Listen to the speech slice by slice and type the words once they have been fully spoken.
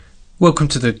Welcome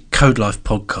to the Code Life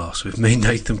podcast with me,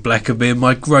 Nathan Blackerby, and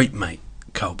my great mate,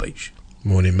 Carl Beach.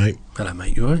 Morning, mate. Hello,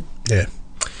 mate. You all right? Yeah.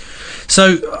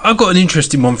 So, I've got an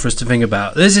interesting one for us to think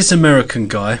about. There's this American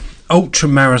guy, ultra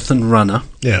marathon runner.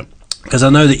 Yeah. Because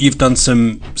I know that you've done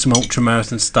some ultra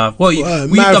marathon stuff. Well, you've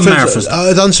done marathon stuff.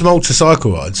 I've done some ultra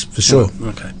cycle rides, for sure. Oh,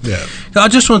 okay. Yeah. I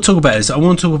just want to talk about this. I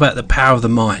want to talk about the power of the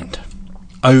mind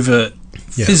over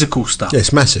physical stuff. Yeah,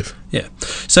 it's massive. Yeah.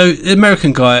 So, the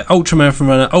American guy, ultra marathon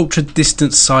runner, ultra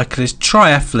distance cyclist,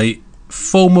 triathlete,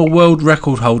 former world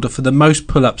record holder for the most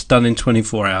pull-ups done in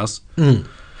 24 hours. Mm.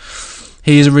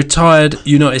 He is a retired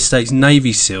United States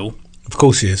Navy SEAL. Of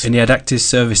course he is. And he had active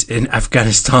service in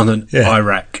Afghanistan and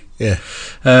Iraq. Yeah.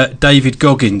 David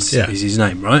Goggins is his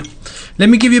name, right? Let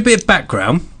me give you a bit of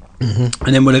background, and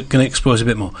then we're going to explore this a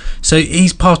bit more. So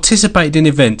he's participated in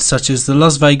events such as the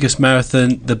Las Vegas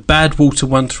Marathon, the Badwater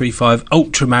 135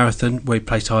 Ultra Marathon, where he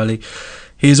placed highly.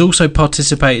 He has also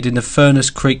participated in the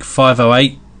Furnace Creek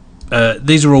 508.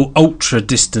 These are all ultra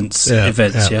distance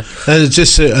events, yeah. And it's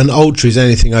just an ultra is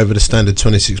anything over the standard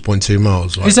 26.2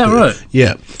 miles. Like, is that right?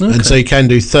 Yeah. Okay. And so you can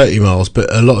do 30 miles, but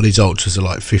a lot of these ultras are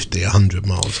like 50, 100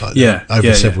 miles, like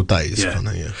over several days. Yeah. Kind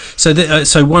of, yeah.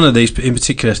 So one of these in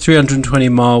particular,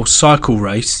 320-mile cycle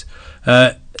race.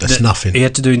 That's nothing. He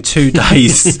had to do in 2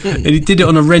 days, and he did it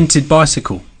on a rented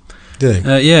bicycle. Did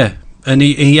he? Yeah, and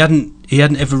he hadn't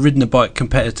ever ridden a bike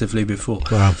competitively before.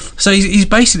 Wow. So he's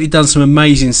basically done some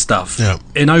amazing stuff. Yeah.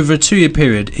 In over a 2-year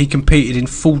period, he competed in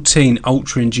 14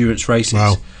 ultra endurance races.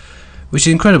 Wow. Which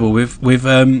is incredible, with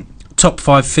top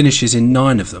 5 finishes in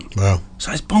 9 of them. Wow.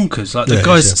 So it's bonkers. Like, the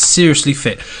guy's seriously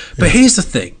fit. But here's the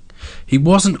thing. He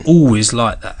wasn't always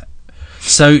like that.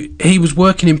 So he was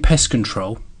working in pest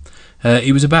control.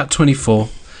 He was about 24,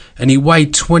 and he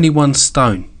weighed 21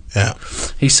 stone. Yeah.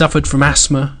 He suffered from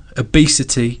asthma,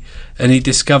 obesity, and he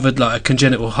discovered like a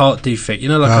congenital heart defect,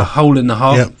 a hole in the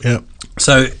heart. Yeah.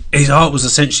 So his heart was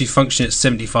essentially functioning at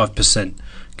 75%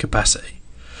 capacity.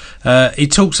 He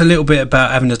talks a little bit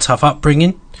about having a tough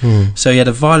upbringing. So he had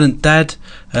a violent dad.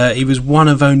 He was one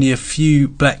of only a few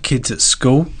black kids at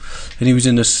school, and he was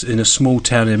in a small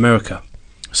town in America.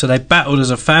 So they battled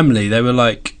as a family. They were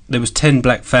like, there was 10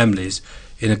 black families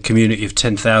in a community of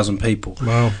 10,000 people.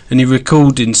 Wow. And he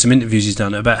recalled in some interviews he's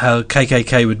done about how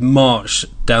KKK would march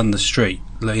down the street.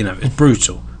 It's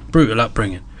brutal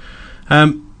upbringing.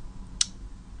 And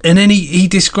then he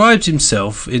describes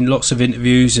himself in lots of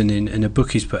interviews and in a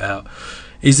book he's put out,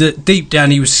 is that deep down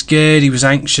he was scared, he was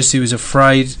anxious, he was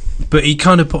afraid, but he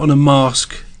kind of put on a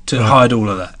mask to hide all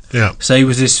of that. Yeah. So he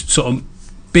was this sort of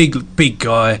big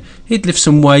guy. He'd lift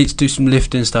some weights, do some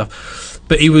lifting and stuff.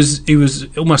 But he was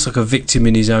almost like a victim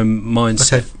in his own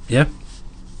mindset. Okay. Yeah.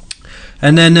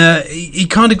 And then he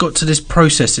kind of got to this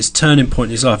process, this turning point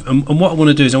in his life. And what I want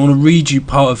to do is I want to read you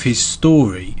part of his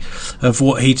story of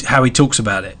how he talks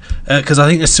about it, because I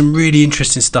think there's some really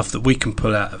interesting stuff that we can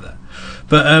pull out of that.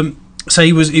 But so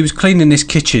he was cleaning this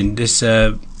kitchen, this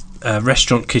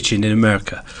restaurant kitchen in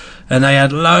America, and they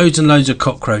had loads and loads of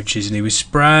cockroaches, and he was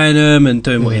spraying them and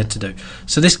doing what he had to do.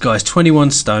 So this guy's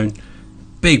 21 stone.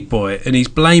 Big boy, and he's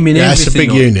blaming everything. That's a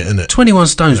big unit, isn't it? 21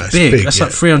 stone's big. That's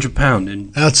like 300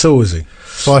 £. How tall is he?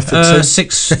 5'2"?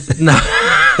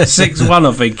 6'1",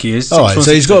 I think he is. All right,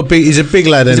 so he's a big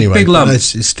lad anyway. A big lump.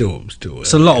 It's still.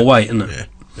 It's a lot of weight, isn't it?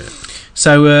 Yeah.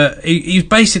 So he's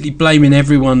basically blaming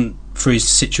everyone for his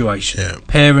situation. Yeah.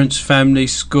 Parents, family,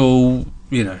 school.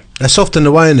 That's often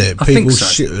the way, isn't it? I People think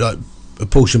so.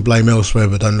 Apportion blame elsewhere,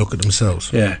 but don't look at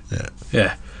themselves. Yeah.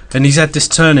 And he's had this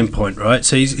turning point, right?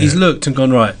 So he's looked and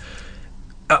gone, right,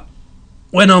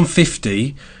 when I'm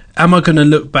 50, am I going to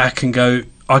look back and go,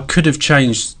 I could have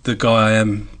changed the guy I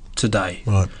am today?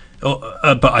 Right.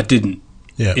 But I didn't.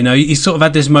 Yeah. He sort of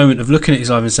had this moment of looking at his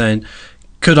life and saying,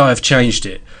 could I have changed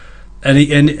it?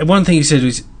 And one thing he said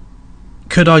was,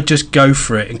 could I just go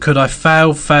for it? And could I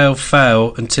fail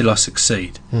until I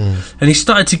succeed? And he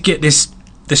started to get this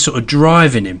sort of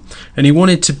drive in him. And he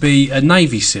wanted to be a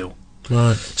Navy SEAL.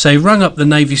 Right. So he rang up the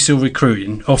Navy SEAL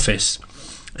recruiting office,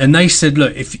 and they said,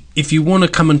 look, if you want to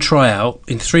come and try out,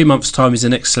 in 3 months' time is the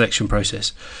next selection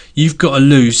process. You've got to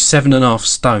lose 7.5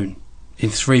 stone in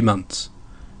 3 months.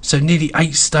 So nearly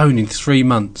 8 stone in 3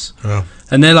 months. Wow.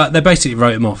 And they basically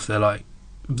wrote him off. They're like,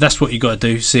 that's what you got to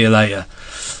do, see you later.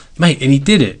 Mate, and he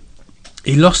did it.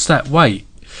 He lost that weight.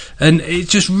 And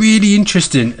it's just really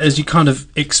interesting as you kind of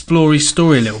explore his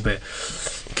story a little bit.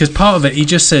 Because part of it, he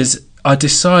just says, I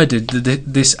decided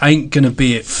that this ain't going to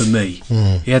be it for me.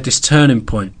 He had this turning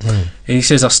point. And he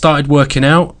says, I started working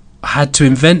out. I had to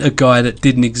invent a guy that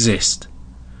didn't exist.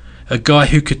 A guy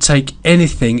who could take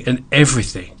anything and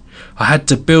everything. I had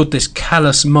to build this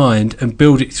callous mind and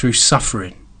build it through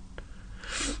suffering.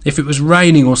 If it was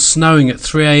raining or snowing at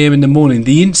 3 a.m. in the morning,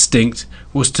 the instinct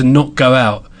was to not go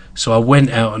out, so I went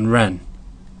out and ran.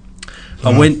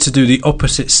 I went to do the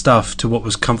opposite stuff to what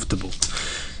was comfortable.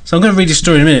 So I'm going to read his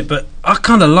story in a minute, but I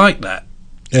kind of like that.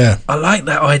 Yeah. I like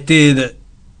that idea that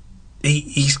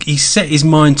he set his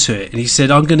mind to it, and he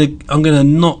said, I'm gonna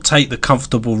not take the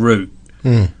comfortable route.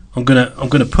 I'm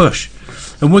gonna push,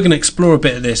 and we're gonna explore a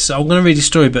bit of this. So I'm gonna read his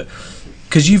story, but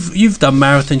because you've done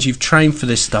marathons, you've trained for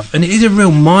this stuff, and it is a real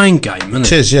mind game, isn't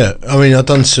it? It is, yeah. I mean, I've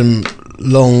done some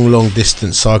long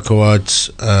distance cycle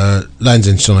rides.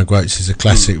 Lands-End-China Greats is a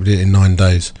classic. We did it in 9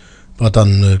 days. But I've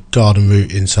done the garden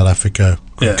route in South Africa,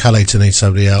 Calais to Nice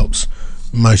over the Alps,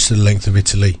 most of the length of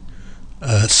Italy.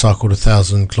 Cycled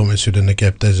 1,000 kilometres through the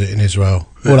Negev Desert in Israel,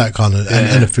 all that kind of,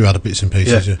 and a few other bits and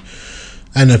pieces,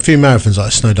 and a few marathons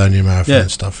like Snowdonia Marathon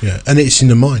and stuff, and it's in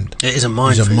the mind. It is a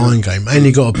mind. It's a mind game, and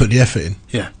you got to put the effort in.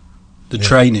 The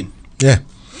training.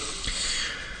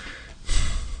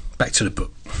 Back to the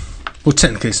book. Well,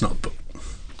 technically it's not a book,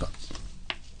 but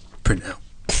print out.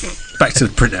 Back to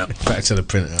the printout. Back to the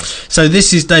printout. So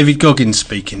this is David Goggins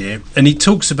speaking here, and he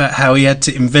talks about how he had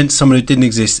to invent someone who didn't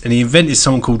exist, and he invented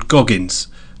someone called Goggins,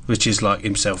 which is like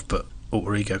himself but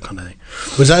alter ego kind of thing.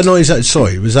 Was that not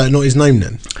his name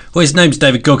then? Well, his name's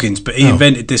David Goggins, but he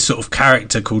invented this sort of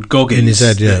character called Goggins in his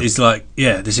head. Yeah, he's like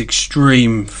this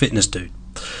extreme fitness dude.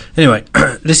 Anyway,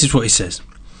 this is what he says.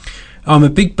 I'm a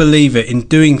big believer in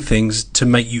doing things to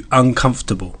make you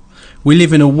uncomfortable. We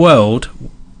live in a world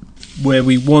where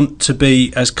we want to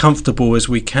be as comfortable as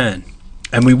we can,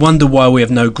 and we wonder why we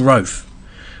have no growth.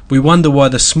 We wonder why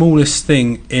the smallest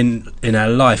thing in our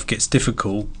life gets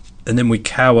difficult, and then we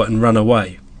cower and run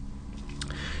away.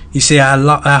 You see,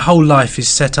 our whole life is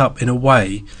set up in a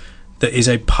way that is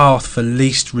a path for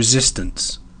least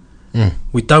resistance.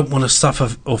 We don't want to suffer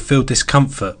or feel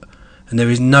discomfort, and there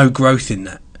is no growth in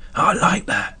that. I like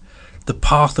that, the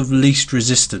path of least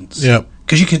resistance. Yeah.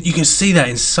 Because you can see that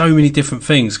in so many different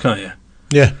things, can't you?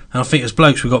 Yeah. And I think as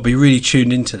blokes, we've got to be really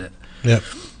tuned into that. Yeah.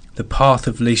 The path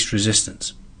of least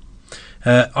resistance.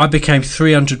 I became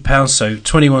 300 pounds, so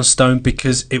 21 stone,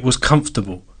 because it was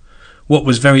comfortable. What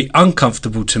was very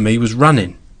uncomfortable to me was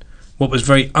running. What was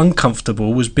very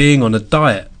uncomfortable was being on a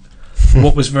diet.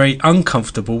 What was very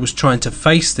uncomfortable was trying to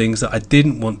face things that I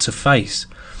didn't want to face.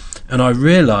 And I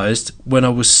realised when I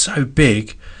was so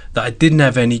big that I didn't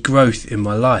have any growth in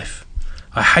my life.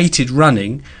 I hated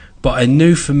running, but I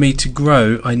knew for me to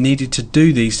grow, I needed to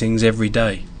do these things every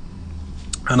day.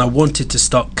 And I wanted to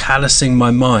start callousing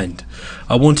my mind.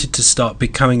 I wanted to start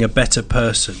becoming a better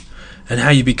person. And how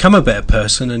you become a better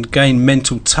person and gain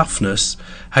mental toughness,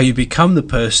 how you become the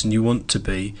person you want to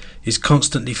be, is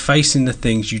constantly facing the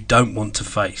things you don't want to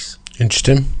face.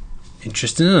 Interesting,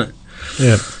 isn't it?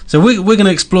 Yeah. So we're going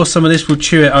to explore some of this. We'll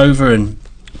chew it over,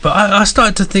 but I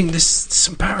started to think there's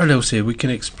some parallels here we can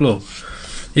explore.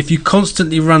 If you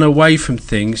constantly run away from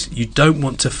things you don't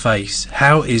want to face,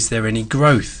 how is there any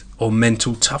growth or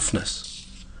mental toughness?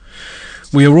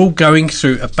 We are all going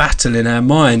through a battle in our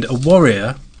mind. A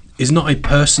warrior is not a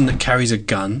person that carries a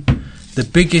gun. The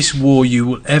biggest war you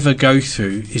will ever go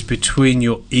through is between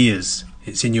your ears.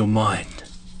 It's in your mind.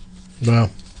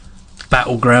 Wow.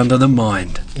 Battleground of the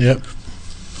mind. Yep.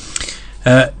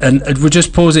 And we'll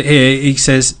just pause it here. He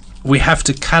says, we have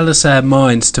to callous our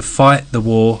minds to fight the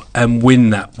war and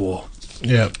win that war.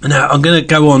 Yeah. Now, I'm going to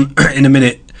go on in a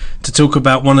minute to talk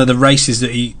about one of the races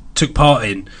that he took part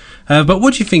in. But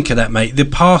what do you think of that, mate? The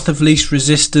path of least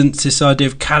resistance, this idea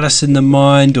of callousing the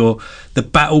mind, or the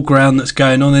battleground that's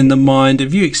going on in the mind.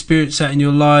 Have you experienced that in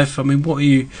your life? I mean, what do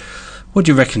you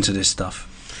reckon to this stuff?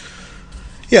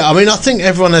 Yeah, I mean, I think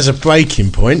everyone has a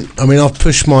breaking point. I mean, I've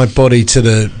pushed my body to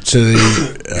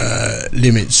the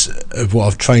limits of what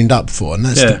I've trained up for, and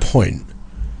that's the point.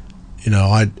 You know,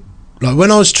 like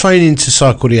when I was training to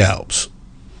cycle the Alps,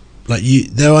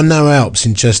 there are no Alps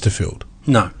in Chesterfield.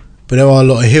 No. But there are a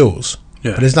lot of hills.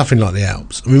 Yeah. But there's nothing like the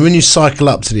Alps. I mean, when you cycle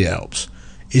up to the Alps,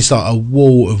 it's like a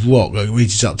wall of rock that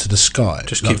reaches up to the sky.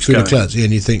 Just like keeps through going. the clouds. Yeah,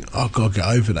 and you think, oh, I've got to get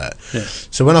over that. Yeah.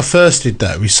 So when I first did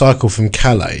that, we cycled from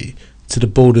Calais to the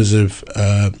borders of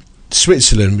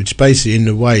Switzerland, which basically in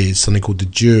the way is something called the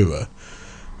Jura.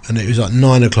 And it was like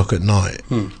 9 o'clock at night.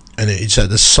 And it's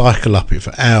had to cycle up it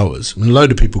for hours. And a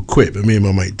load of people quit, but me and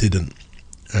my mate didn't.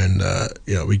 And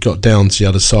we got down to the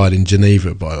other side in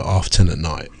Geneva by 10:30 at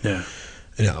night. Yeah.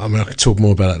 And, I mean, I could talk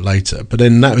more about that later. But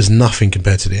then that was nothing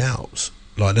compared to the Alps.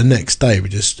 Like the next day, we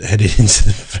just headed into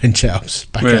the French Alps,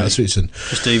 back out of Switzerland.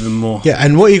 Just even more. Yeah,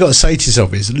 and what you got to say to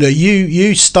yourself is, look,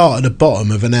 you start at the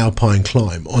bottom of an alpine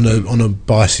climb on a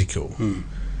bicycle, and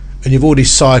you've already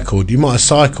cycled. You might have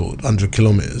cycled 100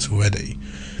 kilometres already,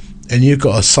 and you've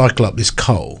got to cycle up this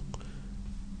coal,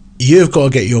 you've got to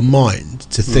get your mind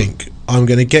to think, I'm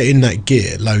going to get in that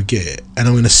gear, low gear, and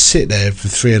I'm going to sit there for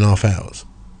 3.5 hours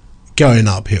going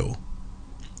uphill.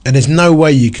 And there's no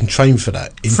way you can train for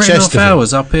that. In 3.5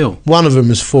 hours uphill. One of them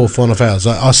was 4.5 hours.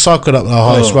 I cycled up the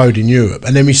highest road in Europe,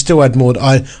 and then we still had more.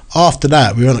 After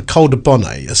that, we went at Col de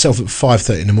Bonnet, yourself at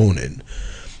 5:30 in the morning.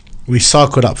 We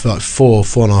cycled up for like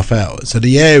 4.5 hours. So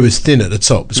the air was thin at the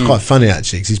top. It's quite funny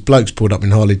actually, because these blokes pulled up in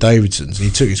Harley Davidsons, and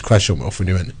he took his crash helmet off, and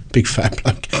he went, big fat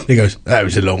bloke. He goes, that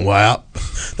was a long way up.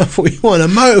 I thought, you want a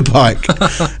motorbike?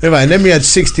 Anyway, and then we had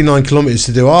 69 kilometres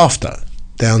to do after,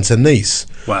 down to Nice.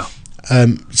 Wow.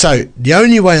 So the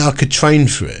only way I could train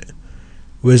for it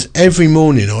was every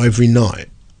morning or every night,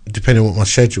 depending on what my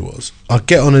schedule was, I'd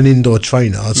get on an indoor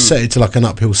trainer, I'd set it to like an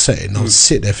uphill setting, I'd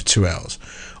sit there for 2 hours.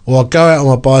 Or I'd go out on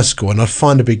my bicycle and I'd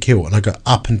find a big hill and I'd go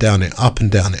up and down it, up and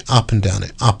down it, up and down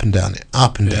it, up and down it,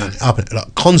 up and down it, up and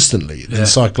like constantly, then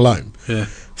cycle home. Yeah.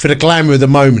 For the glamour of the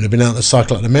moment of being able to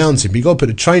cycle up the mountain, but you've got to put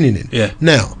the training in. Yeah.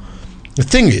 Now, the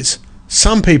thing is,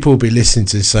 some people will be listening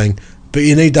to this saying, but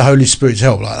you need the Holy Spirit's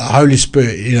help. Like the Holy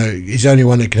Spirit, is the only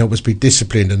one that can help us be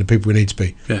disciplined and the people we need to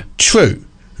be. Yeah. True.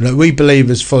 Like we believe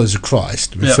as followers of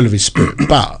Christ, we're full of His Spirit.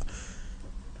 But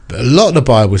a lot of the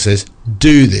Bible says,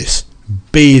 do this,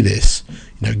 be this,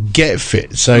 get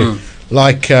fit. So,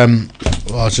 I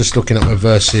was just looking at my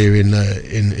verse here in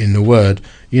the Word.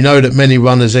 You know that many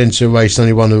runners enter a race,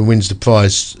 only one who wins the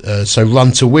prize. So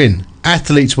run to win.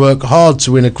 Athletes work hard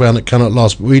to win a crown that cannot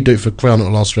last, but we do it for a crown that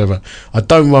lasts forever. I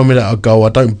don't run without a goal. I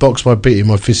don't box by beating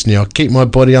my fist in the air. I keep my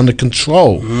body under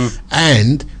control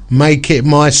and make it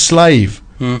my slave.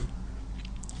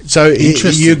 So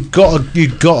you've got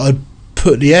to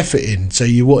put the effort in. So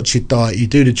you watch your diet, you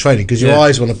do the training, because your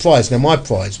eyes want a prize. Now my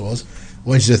prize was I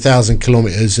went to 1,000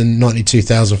 kilometres and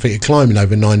 92,000 feet of climbing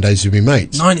over 9 days with my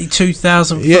mates.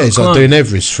 92,000 feet. Yeah, it's like doing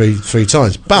Everest three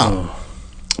times. But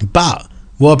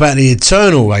what about the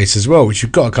eternal race as well, which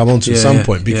you've got to come on to at some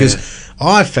point? Because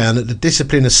I found that the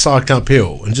discipline of cycling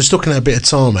uphill and just looking at a bit of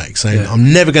tarmac, saying,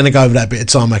 I'm never going to go over that bit of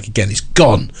tarmac again. It's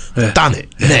gone. I've done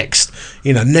it. Next.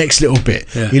 Next little bit.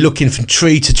 You're looking from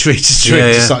tree to tree to tree,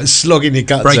 just like slogging your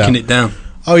guts breaking out. it down.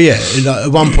 Oh yeah, at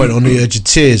one point on the edge of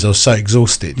tears, I was so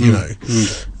exhausted.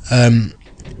 There's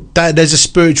a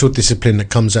spiritual discipline that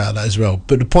comes out of that as well.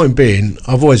 But the point being,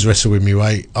 I've always wrestled with my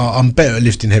weight. I'm better at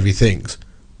lifting heavy things,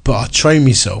 but I trained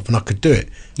myself and I could do it.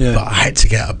 But I had to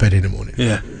get out of bed in the morning.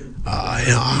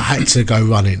 I had to go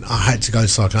running. I had to go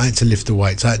cycling. I had to lift the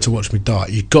weights. I had to watch my diet.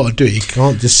 You've got to do it. You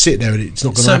can't just sit there and it's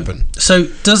not going to happen. So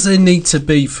does there need to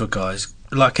be, for guys,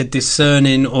 like a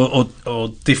discerning or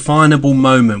definable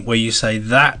moment where you say,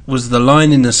 that was the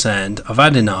line in the sand, I've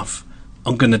had enough,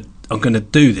 I'm gonna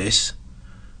do this?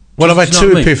 Well, I've had two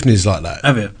epiphanies like that.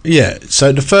 Have you? Yeah.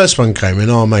 So the first one came when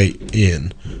our mate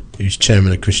Ian, who's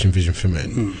chairman of Christian Vision for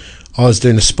Men, I was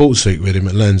doing a sports week with him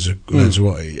at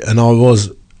Lanzarote, and I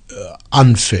was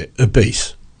unfit,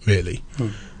 obese, really.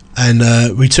 And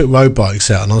we took road bikes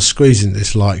out, and I was squeezing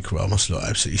this Lycra. I must look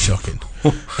absolutely shocking.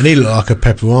 And he looked like a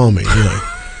pepperami,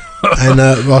 And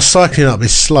I was cycling up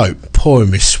this slope,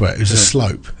 pouring me sweat. It was a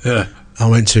slope. Yeah. I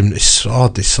went to him, it's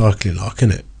hard this cycling like,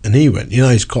 isn't it? And he went,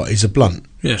 he's a blunt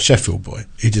Sheffield boy.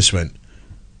 He just went,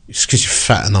 it's because you're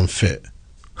fat and unfit.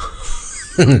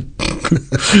 I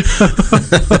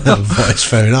thought it's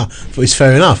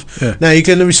fair enough. Now you're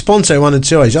going to respond to it one of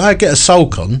two ways. I get a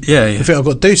sulk on. I think I've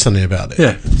got to do something about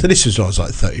it. So this was when I was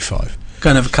like 35. Go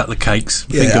and have a couple of cakes.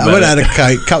 I went out, had a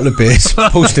cake, couple of beers,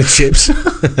 portion of chips.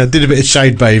 I did a bit of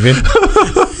shade bathing.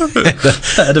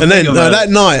 And then that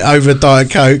night over a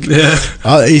Diet Coke,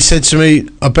 he said to me,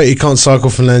 I bet you can't cycle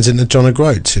from Lansing to John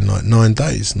O'Groats in like 9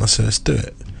 days. And I said, let's do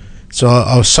it. So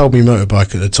I sold my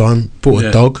motorbike at the time, bought a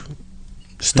dog,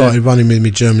 started running with my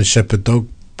German Shepherd dog,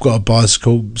 got a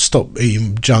bicycle, stopped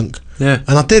eating junk, and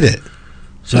I did it.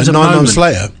 So like 9 months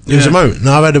later, it was a moment.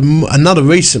 Now I've had another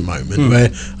recent moment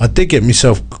where I did get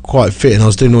myself quite fit and I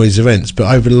was doing all these events,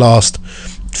 but over the last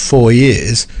 4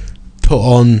 years, put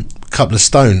on a couple of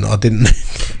stone I didn't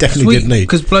didn't need.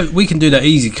 Because we can do that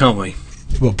easy, can't we?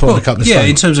 What, put on a couple of stone? Yeah,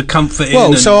 in terms of comfort.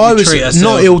 Well, so I was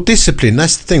not ill-disciplined.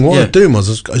 That's the thing. What I was doing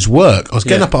was work. I was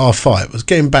getting up at 5:30. I was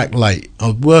getting back late. I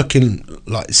was working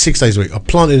like 6 days a week. I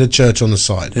planted a church on the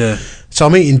side. So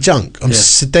I'm eating junk. I'm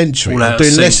sedentary. I'm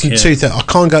doing less than 2,000. I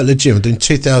can't go to the gym. I'm doing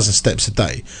 2,000 steps a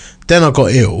day. Then I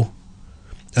got ill,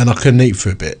 and I couldn't eat for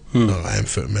a bit. I had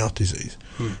foot and mouth disease,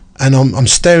 and I'm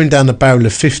staring down the barrel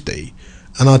of 50.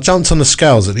 And I jumped on the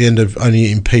scales at the end of only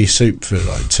eating pea soup for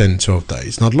like 10, 12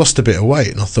 days. And I'd lost a bit of weight.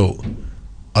 And I thought,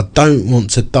 I don't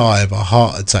want to die of a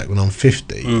heart attack when I'm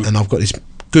 50. And I've got this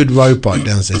good road bike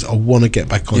downstairs. I want to get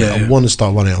back on it. I want to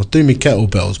start running. I'll do my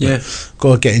kettlebells, but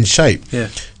got to get in shape. Yeah.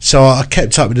 So I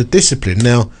kept up with the discipline.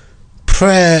 Now,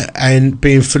 prayer and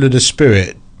being full of the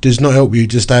Spirit does not help you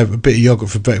just have a bit of yogurt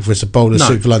for breakfast, a bowl of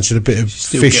soup for lunch, and a bit of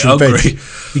fish and veg.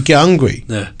 You get hungry.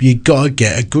 Yeah. But you got to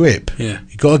get a grip. Yeah.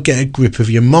 You got to get a grip of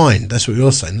your mind. That's what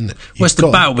you're saying, isn't it? What's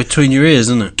the battle between your ears,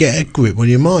 isn't it? Get a grip on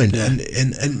your mind. Yeah.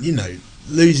 And you know,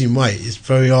 losing weight is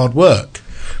very hard work.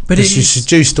 But it's just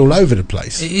seduced all over the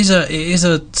place. It is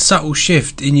a subtle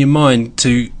shift in your mind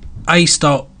to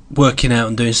start working out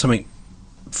and doing something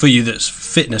for you that's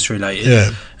fitness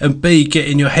related, and B,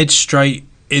 getting your head straight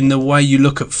in the way you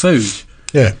look at food.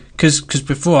 Yeah. Because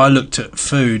before I looked at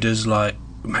food as like,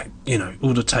 you know,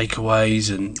 all the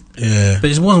takeaways and but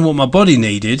it wasn't what my body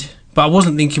needed. But I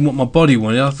wasn't thinking what my body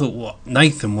wanted. I thought what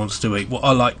Nathan wants to eat, what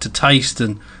I like to taste,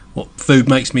 and what food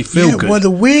makes me feel good. Well, the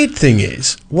weird thing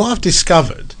is, what I've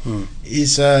discovered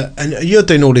is, and you're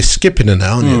doing all this skipping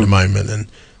now, aren't you, at the moment? And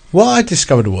what I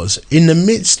discovered was, in the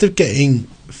midst of getting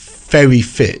very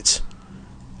fit,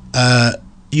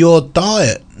 your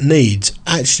diet needs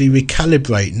actually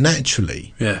recalibrate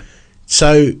naturally. Yeah.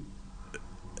 So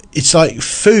it's like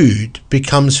food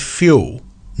becomes fuel,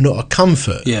 not a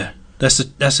comfort. Yeah.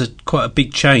 That's a quite a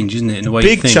big change, isn't it, in the way you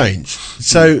think? Big change.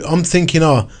 So I'm thinking,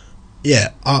 I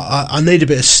need a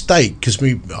bit of steak because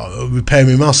repair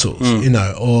my muscles, you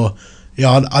know, or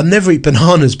I never eat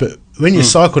bananas, but when you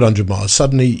cycled 100 miles,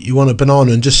 suddenly you want a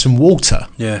banana and just some water.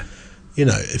 Yeah. You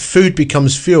know, food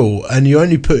becomes fuel, and you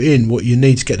only put in what you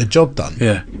need to get the job done.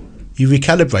 Yeah. You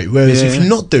recalibrate. Whereas if you're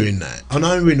not doing that, I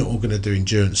know we're not all going to do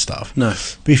endurance stuff. No.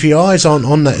 But if your eyes aren't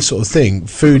on that sort of thing,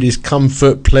 food is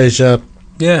comfort, pleasure.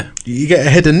 Yeah. You get a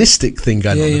hedonistic thing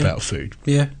going on about food.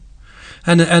 Yeah.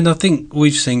 And I think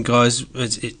we've seen guys,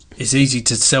 it's easy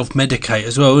to self-medicate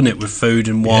as well, isn't it, with food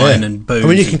and wine and booze. I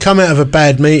mean, you can come out of a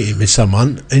bad meeting with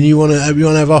someone and you want to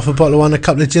have half a bottle of wine, a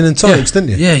couple of gin and tonics, don't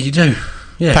you? Yeah, you do.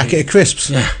 Yeah. Packet of crisps.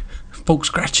 Yeah. Pork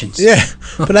scratchings. Yeah.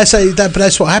 But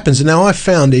that's what happens. And now I've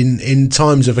found in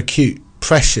times of acute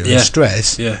pressure and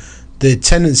stress, the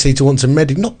tendency to want to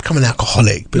not become an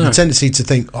alcoholic, but the tendency to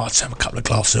think, let's have a couple of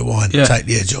glasses of wine and take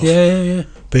the edge off. Yeah.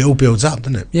 But it all builds up,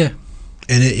 doesn't it? Yeah.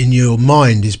 And in your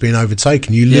mind is being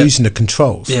overtaken. You're losing the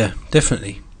controls. Yeah,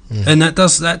 definitely. And that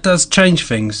does change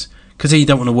things, because you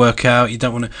don't want to work out, you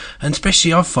don't want to, and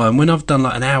especially I find when I've done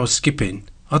like an hour skipping,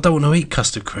 I don't want to eat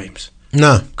custard creams.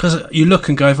 No, because you look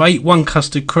and go, if I eat one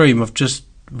custard cream, I've just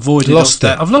voided off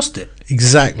that. I've lost it.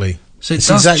 Exactly. So it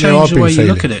does change the way you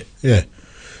look at it. Yeah.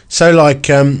 So like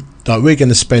we're going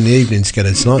to spend the evening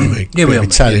together tonight, mate. Yeah, we are.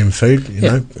 Italian food, you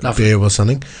know, lovely. Beer or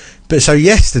something. But so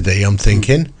yesterday, I'm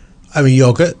thinking, having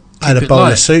yogurt, I had a bowl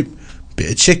of soup,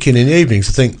 bit of chicken in the evenings.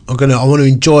 I think I want to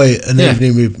enjoy an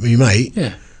evening with my mate.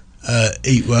 Yeah.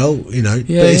 Eat well, you know.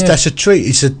 Yeah, but that's a treat.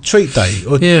 It's a treat day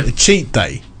or a cheat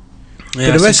day.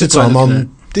 Yeah, but the rest of the time,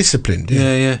 I'm disciplined.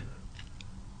 Yeah.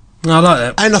 No, I like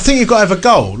that. And I think you've got to have a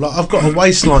goal. Like I've got a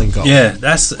waistline goal. Yeah,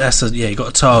 that's you got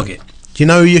a target. Do you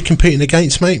know who you're competing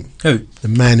against, mate? Who? The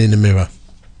man in the mirror.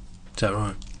 Is that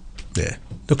right? Yeah.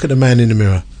 Look at the man in the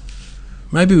mirror.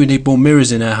 Maybe we need more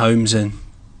mirrors in our homes then,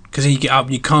 because you get up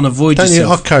and you can't avoid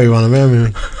yourself. I carry one around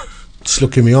with me. Just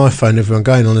look at my iPhone, everyone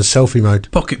going on a selfie mode.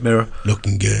 Pocket mirror.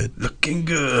 Looking good. But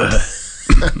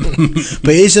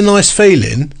it is a nice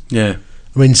feeling. Yeah.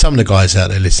 I mean, some of the guys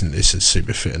out there listening to this are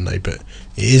super fit, and but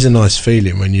it is a nice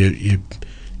feeling when you're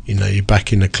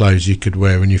back in the clothes you could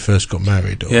wear when you first got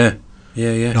married. Yeah.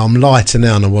 And I'm lighter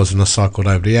now than I was when I cycled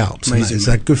over the Alps. Amazing. It's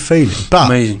a good feeling,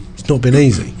 but it's not been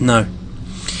easy. No.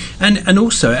 And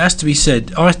also, it has to be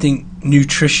said, I think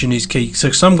nutrition is key.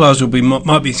 So some guys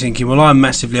might be thinking, well, I'm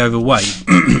massively overweight,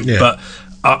 but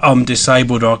I'm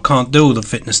disabled, or I can't do all the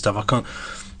fitness stuff. I can't.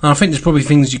 And I think there's probably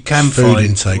things you can find. Food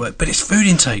intake. But it's food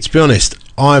intake. To be honest,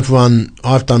 I've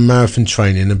done marathon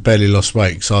training and barely lost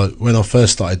weight. So when I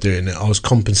first started doing it, I was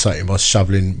compensating by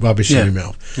shoveling rubbish in my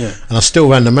mouth. Yeah. And I still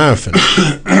ran the marathon.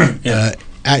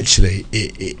 Actually,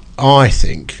 I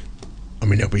think, I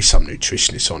mean, there'll be some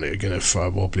nutritionists on it who are going to throw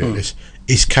a wobbly at this.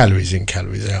 It's calories in,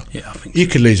 calories out. Yeah, I think you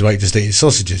could lose weight just eating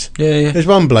sausages. Yeah. There's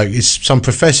one bloke, some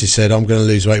professor said, I'm going to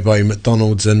lose weight by eating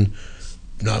McDonald's and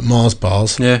Mars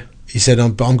bars. Yeah. He said,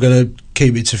 I'm going to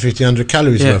keep it to 1,500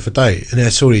 calories worth a day. And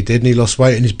that's all he did. And he lost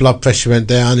weight and his blood pressure went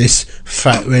down, his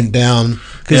fat went down.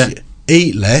 Because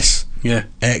eat less,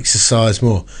 exercise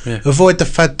more. Yeah. Avoid the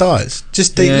fad diets.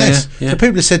 Just eat less. Yeah. So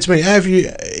people have said to me,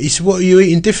 he said, what are you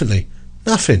eating differently?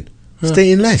 Nothing. Just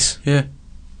eating less. Yeah.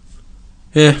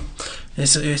 Yeah.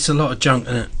 It's a lot of junk,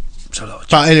 isn't it? It's a lot of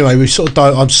But anyway, we sort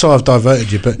of. I'm sorry I've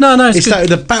diverted you, but no, it's good. like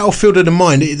the battlefield of the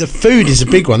mind. The food is a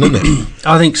big one, isn't it?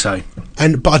 I think so.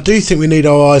 But I do think we need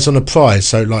our eyes on the prize.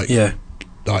 So like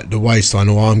the waistline,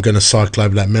 or I'm going to cycle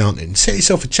over that mountain. Set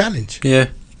yourself a challenge. Yeah.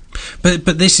 But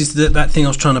this is that thing I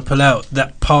was trying to pull out,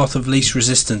 that path of least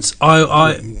resistance.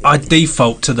 I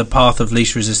default to the path of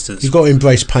least resistance. You've got to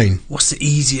embrace pain. What's the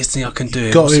easiest thing I can do?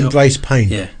 You've got to embrace pain.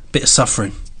 Yeah, bit of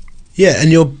suffering. Yeah,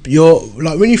 and you're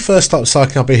like when you first start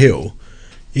cycling up a hill,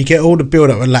 you get all the build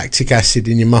up of lactic acid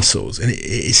in your muscles, and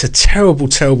it's a terrible,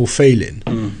 terrible feeling.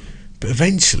 But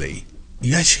eventually,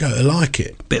 you actually go to like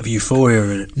it. Bit of euphoria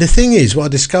in it. The thing is, what I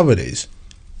discovered is,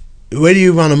 whether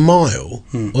you run a mile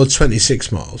or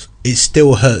 26 miles, it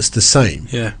still hurts the same.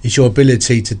 Yeah. It's your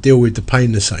ability to deal with the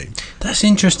pain the same. That's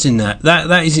interesting, that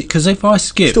is it, because if I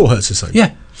skip... It still hurts the same.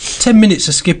 Yeah. 10 minutes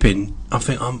of skipping, I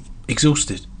think I'm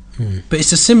exhausted. But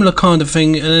it's a similar kind of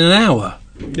thing in an hour.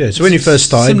 Yeah, so when you first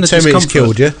started, 10 minutes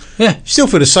killed you. Yeah. You still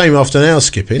feel the same after an hour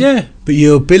skipping. Yeah. But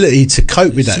your ability to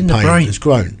cope with that pain has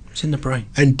grown. It's in the brain.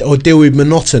 Or deal with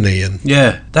monotony.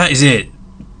 Yeah, that is it.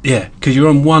 Yeah, because you're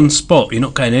on one spot, you're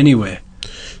not going anywhere.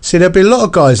 See, there'll be a lot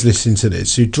of guys listening to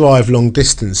this who drive long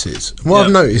distances. And what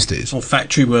I've noticed is... Or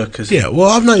factory workers. Yeah, well,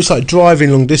 I've noticed, like,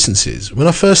 driving long distances. When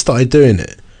I first started doing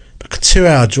it, like a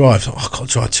 2-hour drive, I can't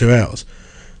drive 2 hours.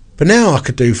 But now I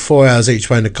could do 4 hours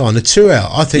each way in the car. And the 2 hour,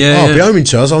 I think, I'll be home in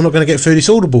 2 hours, I'm not going to get through this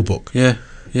Audible book. Yeah,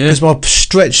 yeah. Because I've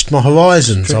stretched my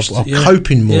horizons. I'm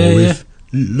coping more with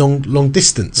long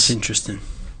distance. That's interesting.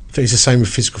 I think it's the same with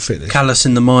physical fitness. Callous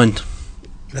in the mind.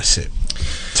 That's it.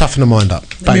 Toughen the mind up.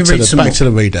 Back to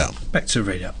the readout. Back to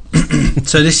the readout.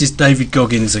 So this is David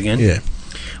Goggins again. Yeah.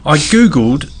 I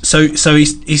googled. So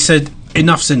he said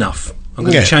enough's enough. I'm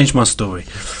going to change my story.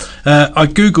 I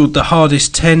googled the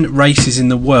hardest 10 races in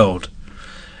the world.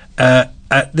 At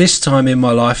this time in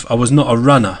my life, I was not a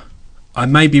runner. I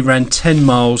maybe ran 10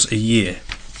 miles a year.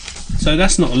 So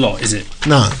that's not a lot, is it?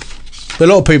 No. But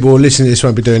a lot of people who are listening to this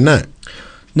won't be doing that.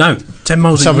 No, 10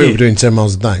 miles a year. Some people are doing 10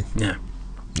 miles a day. Yeah.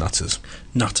 Nutters.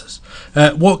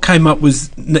 What came up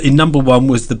was in number one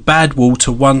was the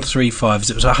Badwater 135s.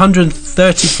 It was a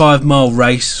 135-mile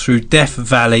race through Death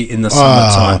Valley in the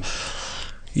summertime.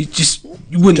 You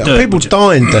wouldn't do it. People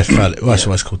die in Death Valley. Well, that's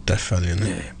why it's called Death Valley, isn't it?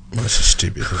 Yeah. Well, that's a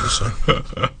stupid thing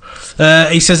to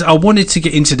say. He says, I wanted to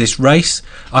get into this race.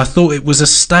 I thought it was a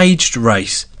staged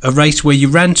race. A race where you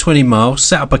ran 20 miles,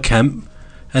 set up a camp,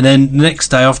 and then the next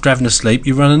day after having a sleep,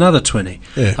 you run another 20.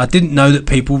 Yeah. I didn't know that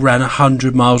people ran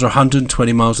 100 miles or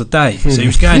 120 miles a day. So he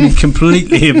was going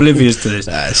completely oblivious to this.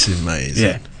 That's amazing.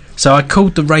 Yeah. So I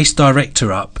called the race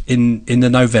director up in the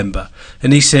November,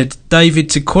 and he said, David,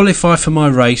 to qualify for my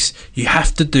race, you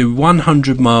have to do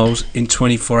 100 miles in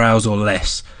 24 hours or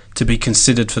less to be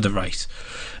considered for the race.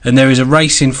 And there is a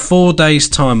race in 4 days'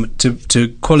 time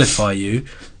to qualify you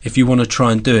if you want to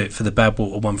try and do it for the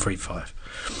Badwater 135.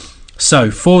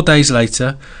 So 4 days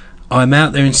later, I'm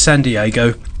out there in San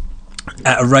Diego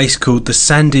at a race called the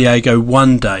San Diego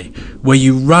One Day, where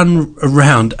you run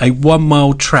around a 1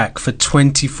 mile track for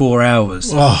 24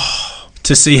 hours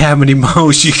to see how many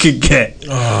miles you can get.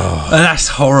 And that's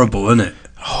horrible, isn't it?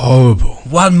 Horrible.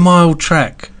 1 mile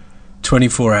track,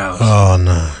 24 hours. Oh,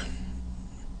 no.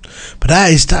 But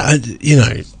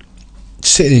that,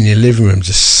 sitting in your living room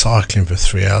just cycling for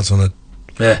 3 hours on a...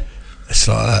 Yeah. It's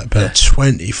like that, but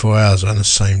 24 hours on the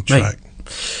same track.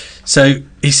 Mate. So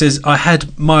he says, I had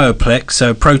Myoplex,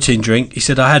 so a protein drink. He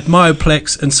said, I had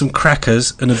Myoplex and some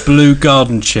crackers and a blue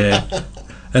garden chair.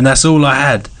 And that's all I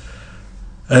had.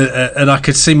 And I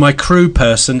could see my crew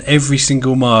person every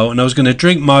single mile. And I was going to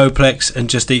drink Myoplex and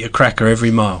just eat a cracker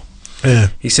every mile. Yeah.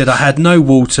 He said, I had no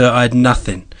water, I had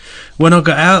nothing. When I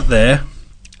got out there,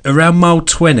 around mile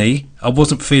 20, I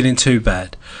wasn't feeling too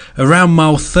bad. Around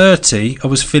mile 30, I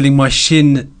was feeling my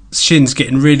shins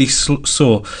getting really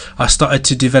sore. I started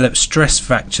to develop stress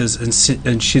fractures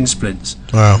and shin splints.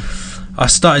 Wow. I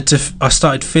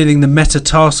started feeling the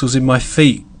metatarsals in my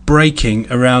feet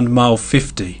breaking around mile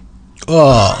 50.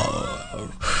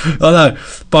 Oh. I know.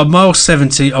 By mile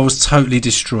 70, I was totally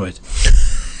destroyed.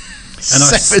 And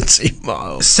 70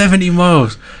 miles. 70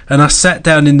 miles. And I sat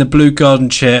down in the blue garden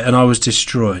chair and I was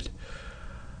destroyed.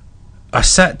 I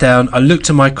sat down, I looked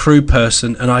at my crew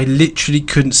person and I literally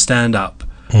couldn't stand up.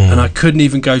 And I couldn't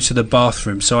even go to the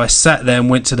bathroom. So I sat there and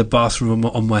went to the bathroom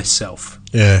on myself.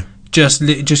 Yeah. Just at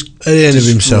the end of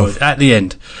himself. At the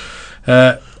end.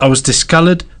 I was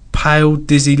discoloured, pale,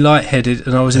 dizzy, lightheaded,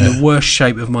 and I was in the worst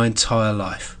shape of my entire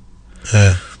life.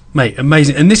 Yeah. Mate,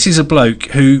 amazing. And this is a bloke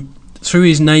who, through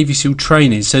his Navy SEAL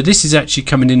training, so this is actually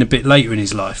coming in a bit later in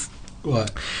his life.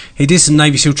 Right. He did some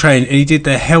Navy SEAL training, and he did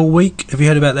their Hell Week. Have you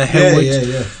heard about their Hell Week?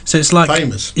 Yeah. So it's like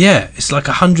famous. Yeah, it's like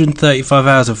 135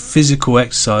 hours of physical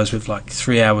exercise with like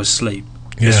 3 hours sleep.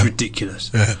 It's ridiculous.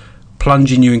 Yeah.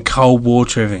 Plunging you in cold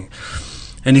water, everything.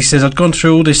 And he says, I'd gone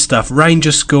through all this stuff,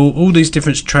 Ranger School, all these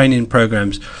different training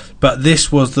programs, but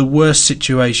this was the worst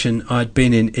situation I'd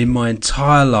been in my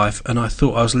entire life, and I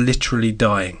thought I was literally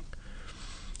dying.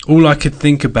 All I could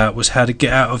think about was how to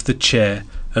get out of the chair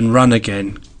and run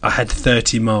again. I had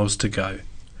 30 miles to go.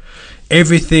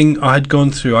 Everything I had gone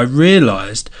through, I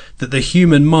realised that the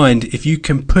human mind, if you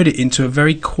can put it into a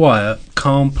very quiet,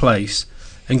 calm place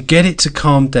and get it to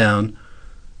calm down,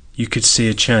 you could see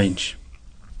a change.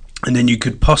 And then you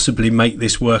could possibly make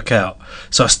this work out.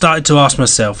 So I started to ask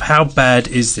myself, how bad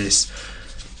is this?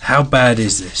 How bad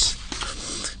is this?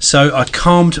 So I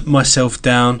calmed myself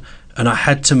down, and I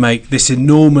had to make this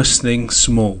enormous thing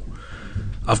small.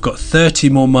 I've got 30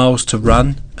 more miles to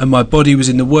run, and my body was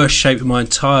in the worst shape of my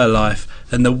entire life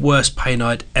and the worst pain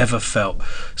I'd ever felt.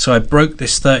 So I broke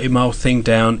this 30-mile thing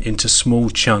down into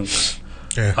small chunks.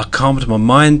 Yeah. I calmed my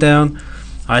mind down.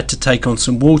 I had to take on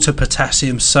some water,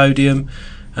 potassium, sodium,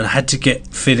 and I had to get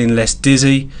feeling less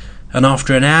dizzy. And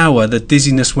after an hour, the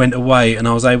dizziness went away and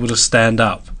I was able to stand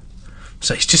up.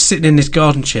 So he's just sitting in his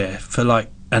garden chair for like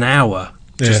an hour,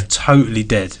 just totally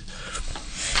dead.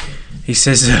 He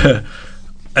says,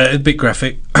 a bit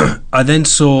graphic, I then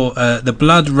saw the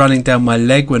blood running down my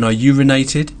leg when I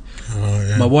urinated. Oh,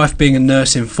 yeah. My wife, being a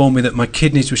nurse, informed me that my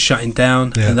kidneys were shutting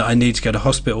down and that I needed to go to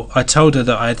hospital. I told her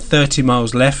that I had 30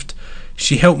 miles left.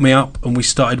 She helped me up and we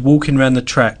started walking around the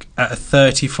track at a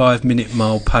 35-minute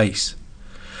mile pace.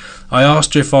 I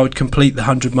asked her if I would complete the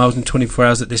 100 miles in 24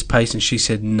 hours at this pace, and she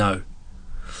said no.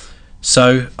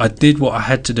 So I did what I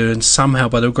had to do, and somehow,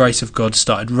 by the grace of God,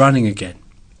 started running again.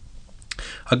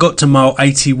 I got to mile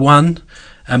 81,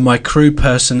 and my crew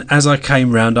person, as I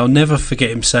came round, I'll never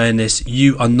forget him saying this,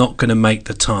 "You are not going to make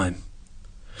the time."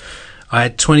 I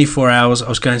had 24 hours, I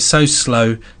was going so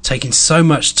slow, taking so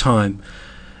much time,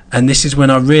 and this is when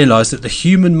I realised that the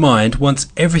human mind, once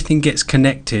everything gets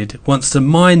connected, once the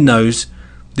mind knows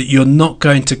that you're not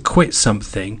going to quit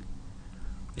something,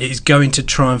 it is going to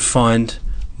try and find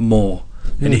more,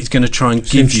 and it's going to try and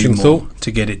give you more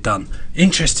to get it done.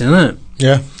 Interesting, isn't it?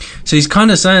 Yeah. So he's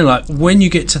kind of saying, like, when you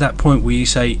get to that point where you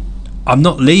say, I'm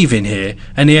not leaving here,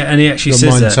 and he actually says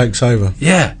that. The mind takes over.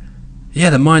 Yeah,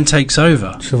 the mind takes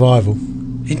over. Survival.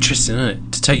 Interesting, isn't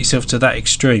it? To take yourself to that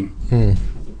extreme.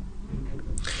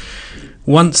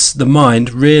 Once the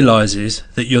mind realises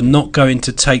that you're not going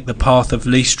to take the path of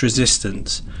least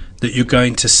resistance, that you're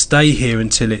going to stay here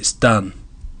until it's done,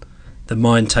 the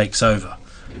mind takes over.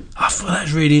 I thought that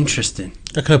was really interesting.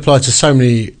 That can apply to so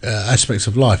many aspects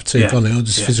of life too, can't it? Not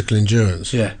just Yeah. physical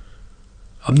endurance. Yeah.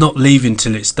 I'm not leaving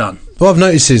till it's done. What I've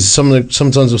noticed is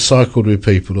sometimes I've cycled with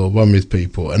people or run with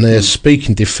people, and they're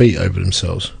speaking defeat over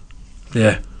themselves.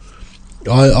 Yeah.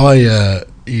 I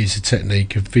use a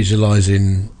technique of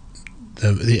visualising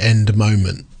the end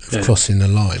moment of crossing the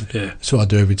line. Yeah. That's what I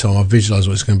do every time. I visualise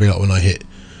what it's going to be like when I hit,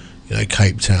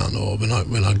 Cape Town, or when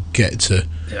I get to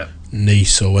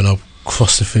Nice, or when I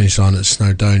cross the finish line at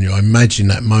Snowdonia. I imagine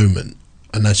that moment,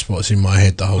 and that's what's in my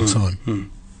head the whole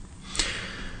time.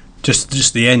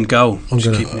 Just the end goal. I'm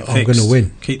going to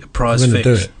win. Keep the prize I'm fixed.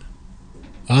 going to do it.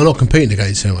 I'm not competing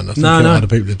against anyone. I think what other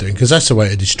people are doing, because that's the way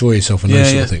to destroy yourself and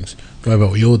those sort of things. Go about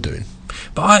what you're doing.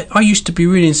 But I used to be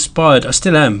really inspired, I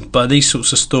still am, by these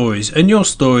sorts of stories, and your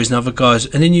stories and other guys,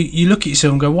 and then you look at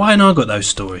yourself and go, why ain't I got those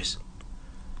stories?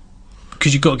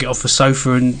 Because you've got to get off the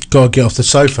sofa and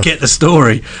get the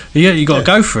story. Yeah, you got to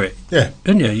go for it. Yeah.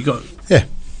 Haven't you? Yeah.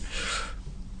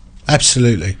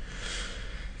 Absolutely.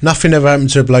 Nothing ever happened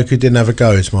to a bloke who didn't have a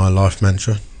go is my life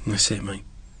mantra. That's it, mate.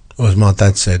 Or as my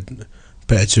dad said,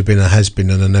 better to have been a has-been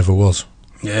than a never was.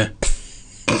 Yeah.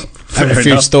 I have a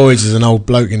few stories as an old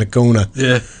bloke in the corner.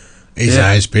 Yeah. He's a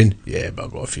has-been. Yeah, but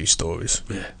I've got a few stories.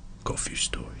 Yeah, got a few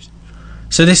stories.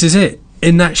 So this is it.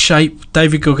 In that shape,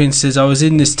 David Goggins says, I was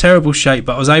in this terrible shape,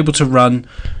 but I was able to run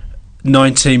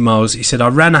 19 miles. He said, I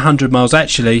ran 100 miles.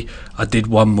 Actually, I did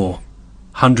one more.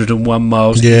 101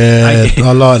 miles. Yeah,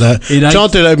 I like that. I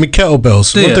do that with my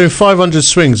kettlebells. I'm doing 500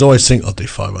 swings. I always think I'll do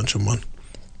 501.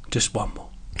 Just one more.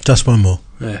 Just one more.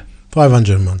 Yeah.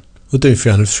 501. We'll do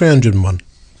 300. 301.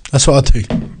 That's what I do.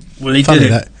 Well, he did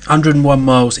it. 101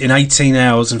 miles in 18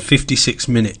 hours and 56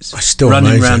 minutes. Still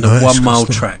running amazing, around a 1 mile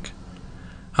track.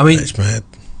 I mean, it's mad.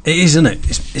 It is, isn't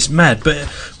it? It's mad. But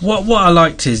what I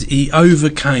liked is he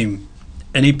overcame,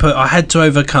 and I had to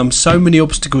overcome so many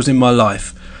obstacles in my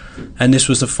life, and this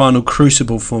was the final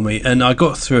crucible for me, and I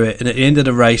got through it, and at the end of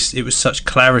the race it was such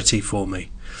clarity for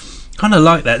me. Kind of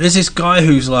like that. There's this guy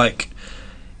who's like,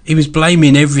 he was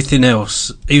blaming everything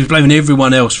else. He was blaming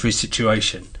everyone else for his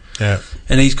situation. Yeah.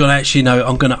 And he's gone, actually, no,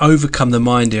 I'm going to overcome the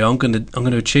mind here. I'm going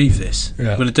to achieve this.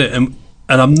 Yeah. I'm going to do it, and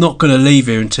I'm not going to leave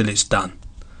here until it's done.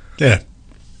 Yeah.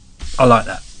 I like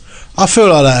that. I feel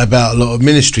like that about a lot of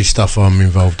ministry stuff I'm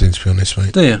involved in, to be honest,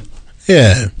 mate. Do you?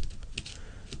 Yeah.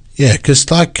 Yeah, because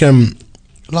like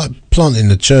planting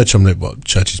the church, what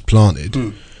church is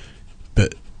planted.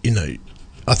 But, you know,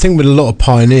 I think with a lot of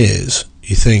pioneers,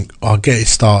 you think, I'll get it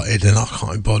started and I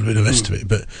can't be bothered with the rest of it.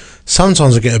 But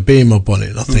sometimes I get a bee in my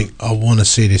bonnet and I think, I want to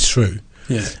see this through.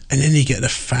 Yeah. And then you get the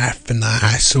faff and the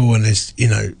hassle and there's, you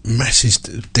know,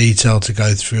 massive detail to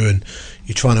go through and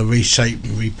you're trying to reshape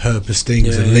and repurpose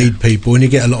things and lead people and you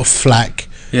get a lot of flack.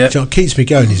 Yeah. So what keeps me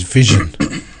going is vision.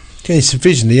 It's the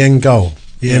vision, the end goal,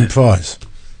 the end prize,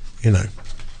 you know.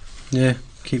 Yeah,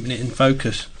 keeping it in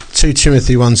focus. 2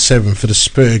 Timothy 1:7, for the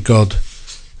Spirit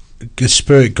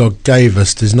God gave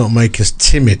us does not make us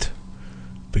timid,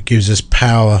 but gives us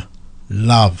power,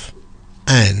 love,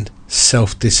 and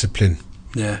self-discipline.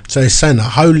 Yeah. So he's saying the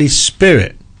Holy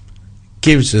Spirit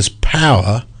gives us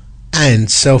power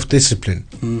and self-discipline.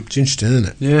 It's interesting, isn't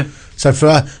it? Yeah. So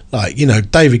for like, you know,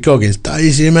 David Goggins,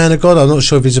 is he a man of God? I'm not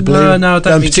sure if he's a believer. No, I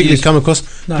don't think particularly come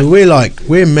across. No. But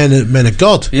we're men of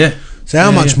God. Yeah. So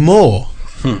how much more?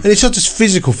 And it's not just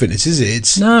physical fitness, is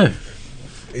it?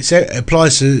 It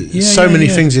applies to so many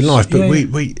things in life. But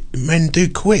we men do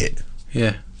quit.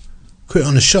 Yeah. Quit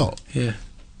on the shot. Yeah.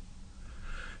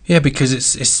 Yeah, because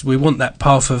it's we want that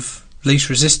path of least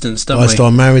resistance, don't we? Like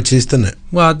our marriages, doesn't it?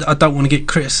 Well, I don't want to get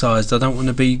criticised. I don't want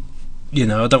to be, you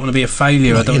know, I don't want to be a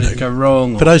failure. I don't want it to go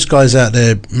wrong. But those guys out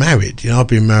there married, you know, I've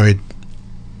been married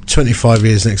 25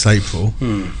 years next April.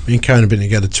 Me and Karen have been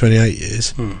together 28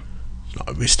 years.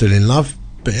 Like, we're still in love,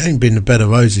 but it ain't been a bed of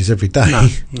roses every day.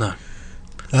 No.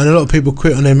 And a lot of people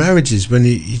quit on their marriages when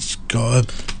you just got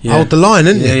to hold the line,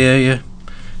 isn't you?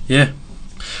 Yeah.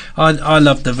 I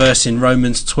love the verse in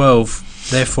Romans 12.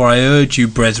 Therefore I urge you,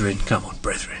 brethren, come on,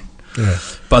 brethren,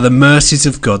 by the mercies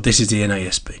of God, this is the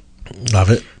NASB, love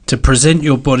it, to present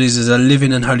your bodies as a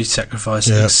living and holy sacrifice,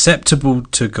 acceptable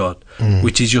to God,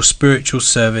 which is your spiritual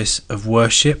service of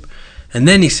worship. And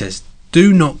then he says,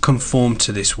 do not conform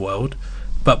to this world,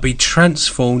 but be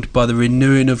transformed by the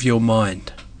renewing of your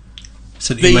mind.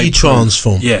 So that be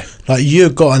transformed. Yeah. Like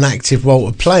you've got an active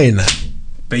role to play in that.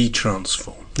 Be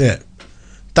transformed. Yeah.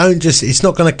 Don't just, it's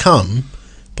not going to come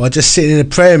by just sitting in a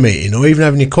prayer meeting or even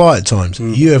having your quiet times.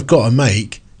 You have got to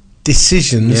make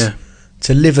decisions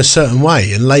to live a certain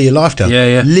way and lay your life down.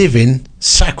 Living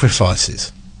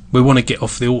sacrifices. We want to get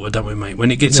off the altar, don't we, mate? When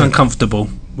it gets uncomfortable,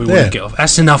 we want to get off.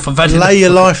 That's enough. I've had lay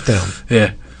your life down.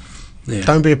 Yeah.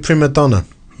 Don't be a prima donna.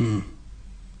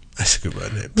 That's a good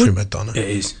word, isn't it? Prima donna. It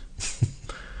is.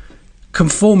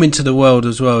 Conforming to the world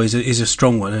as well is a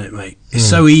strong one, isn't it, mate? It's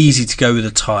so easy to go with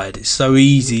the tide. It's so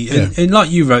easy. And like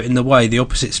you wrote in The Way, the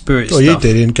opposite spirit stuff. Well, you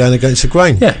did in Going Against the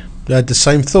Grain. Yeah. You had the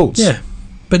same thoughts. Yeah.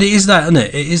 But it is that, isn't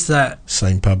it? It is that.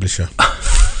 Same publisher.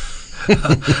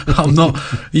 I'm not.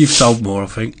 You've sold more, I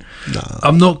think. No.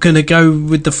 I'm not going to go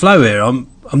with the flow here. I'm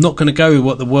not going to go with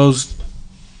what the world's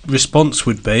response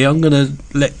would be. I'm going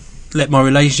to let my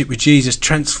relationship with Jesus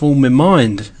transform my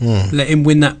mind. Let him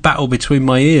win that battle between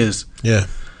my ears. Yeah,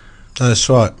 that's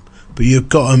right. But you've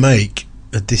got to make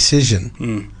a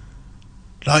decision.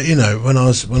 Like, you know, when I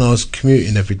was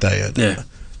commuting every day,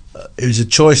 it was a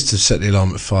choice to set the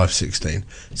alarm at 5:16.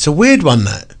 It's a weird one,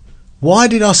 that. Why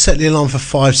did I set the alarm for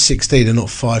 5:16 and not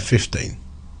 5:15?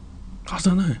 I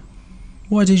don't know.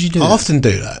 Why did you do that? I often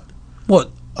do that.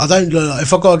 What? I don't, like,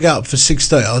 if I got to get up for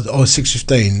 6:30 or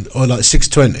 6:15 or like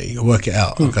 6:20, I work it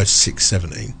out. I'll go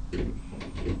 6:17.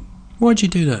 Why'd you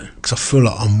do that? Because I feel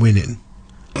like I'm winning.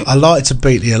 I like to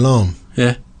beat the alarm.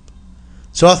 Yeah.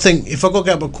 So I think if I got to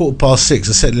get up at 6:15,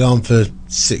 I set the alarm for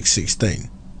 6:16.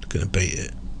 I'm going to beat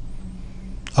it.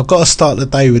 I've got to start the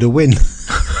day with a win.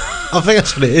 I think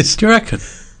that's what it is. Do you reckon?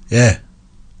 Yeah.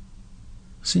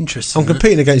 It's interesting. I'm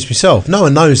competing against myself. No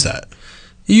one knows that.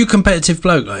 Are you a competitive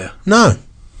bloke, are you? No.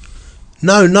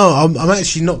 I'm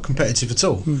actually not competitive at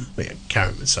all. Yeah,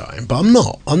 Karen would say I am, but I'm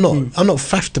not. I'm not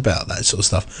faffed about that sort of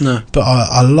stuff. No. But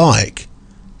I like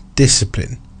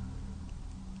discipline.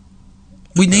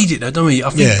 We need it though, don't we? I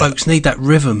think blokes need that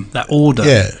rhythm, that order.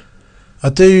 Yeah. I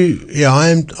do. Yeah, I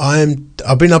am.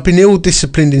 I've been ill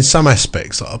disciplined in some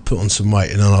aspects. Like I put on some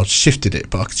weight and then I shifted it,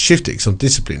 but I could shift it because I'm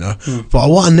disciplined. But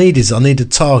what I need is a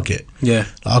target. Yeah.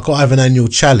 Like I've got to have an annual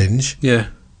challenge. Yeah.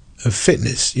 Of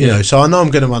fitness, you know. So I know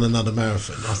I'm going to run another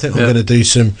marathon. I think I'm going to do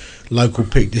some local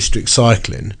Peak District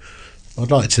cycling. I'd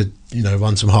like to, you know,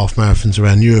 run some half marathons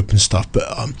around Europe and stuff. But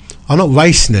I'm not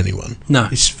racing anyone. No,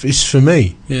 it's for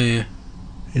me. Yeah.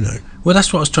 You know. Well,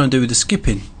 that's what I was trying to do with the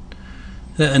skipping.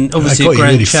 And obviously got a you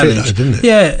grand really fit challenge. though, didn't it?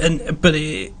 Yeah, but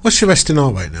What's your resting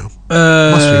heart rate now?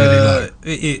 Must be really low.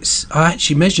 I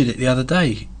actually measured it the other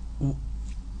day.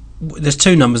 There's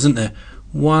two numbers, isn't there?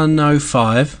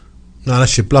 105. No,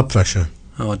 that's your blood pressure.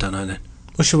 Oh, I don't know then.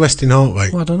 What's your resting heart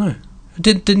rate? Well, I don't know.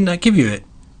 Didn't that give you it?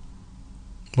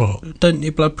 What? Don't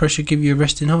your blood pressure give you a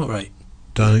resting heart rate?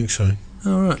 Don't think so.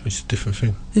 Oh, right. It's a different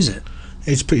thing. Is it?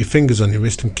 You just put your fingers on your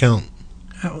wrist and count.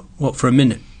 What, for a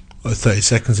minute? Like 30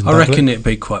 seconds and I double reckon it. it'd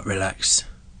be quite relaxed.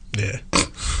 Yeah.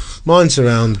 Mine's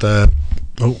around... that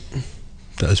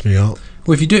was me heart.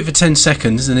 Well, if you do it for 10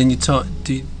 seconds and then you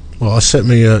Well, I set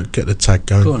me... get the tag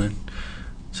going. go on then.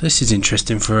 So this is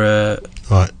interesting for...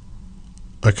 Right.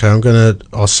 Okay,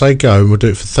 I'll say go and we'll do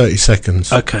it for 30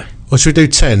 seconds. Okay. Or should we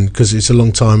do 10? Because it's a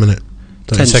long time, isn't it?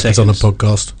 10 seconds on a seconds.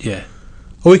 podcast. Yeah.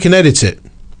 Or we can edit it.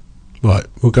 Right,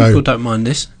 we'll go... People don't mind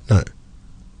this. No.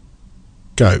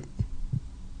 Go.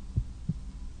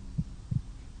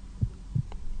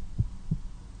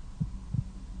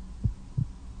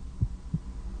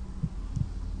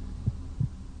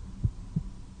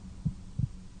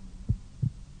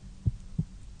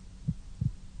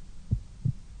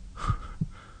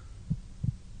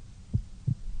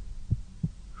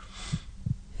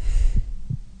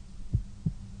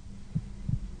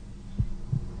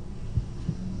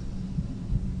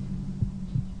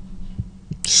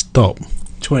 Stop.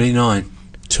 29.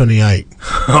 28.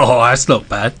 Oh, that's not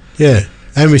bad. Yeah.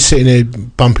 And we're sitting here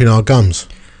bumping our gums.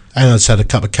 And I just had a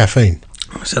cup of caffeine.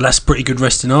 So that's pretty good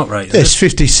resting heart rate. Yeah, it's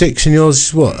 56 and yours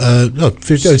is what?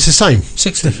 50, it's the same.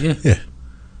 60, yeah. Yeah.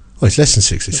 Well, it's less than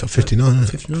 60. It's like 59, isn't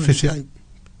it? 59. 58.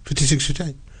 56,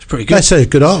 58. It's pretty good. That's a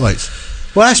good heart rate.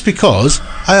 Well, that's because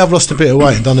I've lost a bit of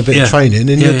weight and done a bit of training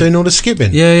and you're doing all the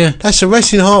skipping. Yeah, yeah. That's a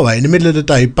resting heart rate in the middle of the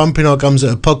day, bumping our gums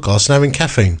at a podcast and having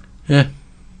caffeine. Yeah.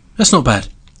 That's not bad.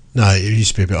 No, it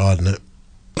used to be a bit hard, didn't it?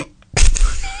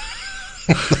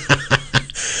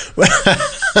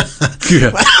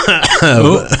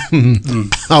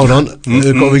 Hold on, I've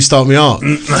got to restart my heart.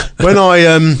 When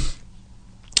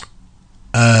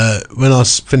I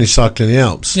finished cycling the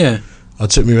Alps, Yeah. I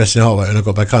took my resting heart rate and I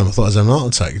got back home. I thought I was having a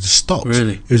heart attack. It just stopped.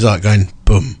 Really? It was like going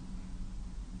boom,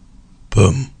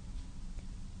 boom,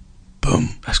 boom.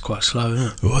 That's quite slow, isn't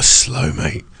it? It was slow,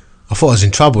 mate. I thought I was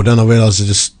in trouble. Then I realised I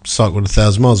just cycled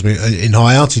 1,000 miles in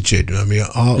high altitude. I mean,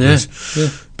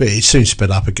 but it soon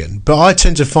sped up again. But I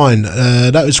tend to find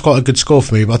that was quite a good score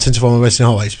for me. But I tend to find my resting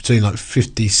heart rate's between like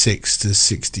 56 to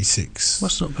 66.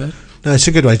 That's not bad. No, it's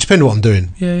a good way. It depends on what I'm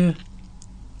doing. Yeah, yeah.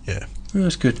 Yeah. Oh,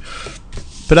 that's good.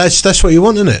 But that's what you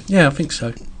want, isn't it? Yeah, I think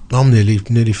so. I'm nearly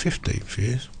 50 for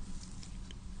years.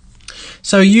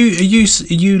 So are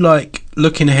you like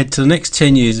looking ahead to the next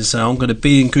 10 years and saying I'm going to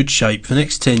be in good shape for the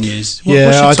next 10 years?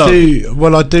 I do.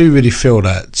 Well, I do really feel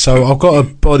that. So I've got a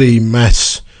body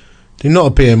mass, not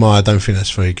a BMI. I don't think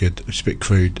that's very good. It's a bit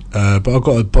crude. But I've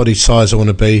got a body size I want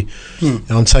to be.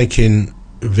 I'm taking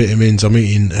vitamins. I'm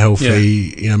eating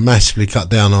healthy. Yeah. Massively cut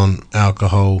down on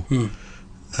alcohol.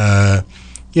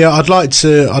 I'd like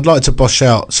to bosh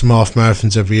out some half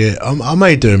marathons every year. I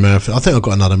may do a marathon. I think I've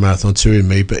got another marathon or two in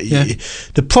me. But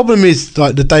the problem is,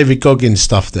 like the David Goggins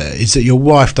stuff, there is that your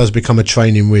wife does become a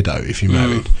training widow if you're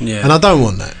married, and I don't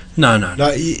want that. No.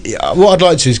 Like, what I'd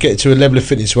like to is get to a level of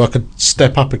fitness where I could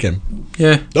step up again.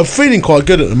 Yeah, I'm feeling quite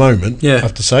good at the moment. Yeah, I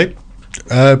have to say,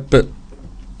 but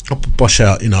I'll bosh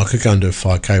out. I could go and do a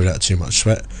 5K without too much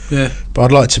sweat. Yeah, but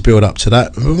I'd like to build up to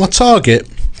that. But my target.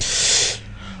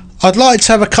 I'd like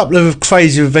to have a couple of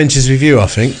crazy adventures with you, I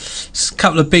think. A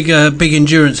couple of big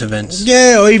endurance events.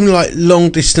 Yeah, or even like long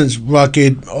distance,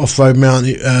 rugged, off-road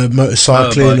mountain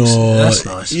motorcycling, or that's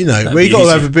nice. Where you got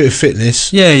to have a bit of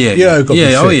fitness. Yeah.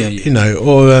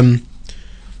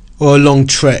 Or a long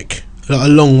trek, like a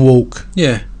long walk.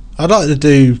 Yeah, I'd like to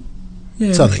do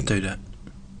something. We can do that.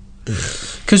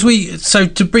 Because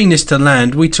to bring this to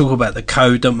land, we talk about the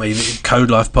code, don't we? The Code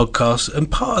Life podcast,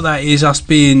 and part of that is us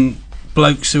being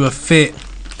blokes who are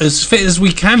as fit as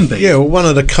we can be. Yeah, well, one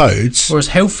of the codes, or as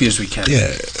healthy as we can.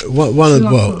 Yeah,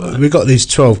 we've got these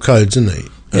 12 codes, isn't it?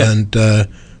 Yeah. And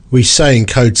we say in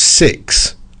code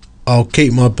 6, I'll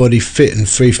keep my body fit and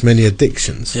free from any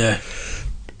addictions. Yeah.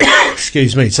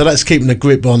 Excuse me. So that's keeping a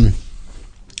grip on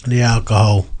the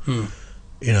alcohol,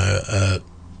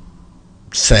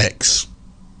 sex,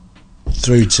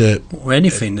 through to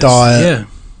anything, diet.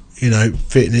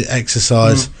 Fitness,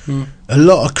 exercise. A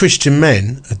lot of Christian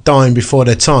men are dying before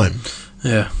their time.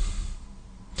 Yeah,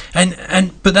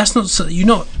 but that's not.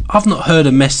 I've not heard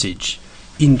a message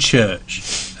in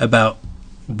church about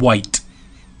weight,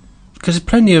 because there's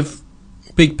plenty of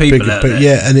big people out there.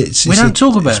 Yeah, and we don't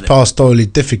talk about it. It's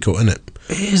pastorally difficult, isn't it?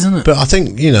 It is, isn't it? But I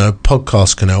think,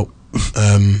 podcasts can help.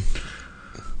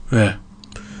 Yeah.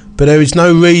 But there is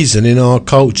no reason in our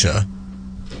culture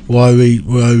why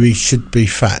we should be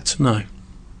fat. No.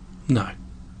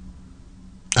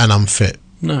 And unfit.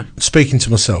 No. Speaking to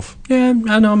myself. Yeah, and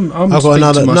I've got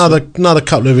another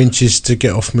couple of inches to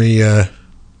get off me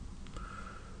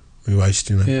waist,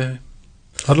 Yeah.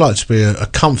 I'd like to be a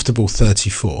comfortable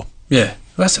 34. Yeah.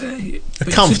 That's a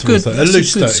comfortable, a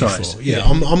loose 34. Size. Yeah,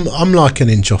 I'm like an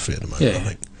inch off it at the moment. Yeah. I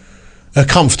think a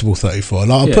comfortable 34.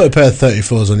 Like I put a pair of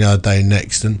 34s on the other day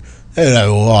next, and they're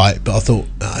all right. But I thought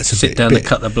it's a sit down and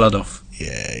cut the blood off.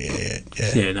 Yeah.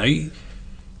 No,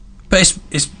 but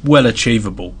it's well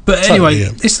achievable. But Totally,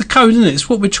 anyway, it's the code, isn't it? It's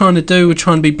what we're trying to do. We're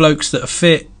trying to be blokes that are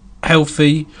fit,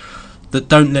 healthy, that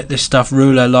don't let this stuff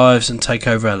rule our lives and take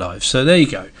over our lives. So there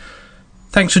you go.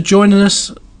 Thanks for joining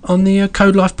us on the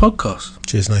Code Life podcast.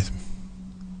 Cheers, Nathan.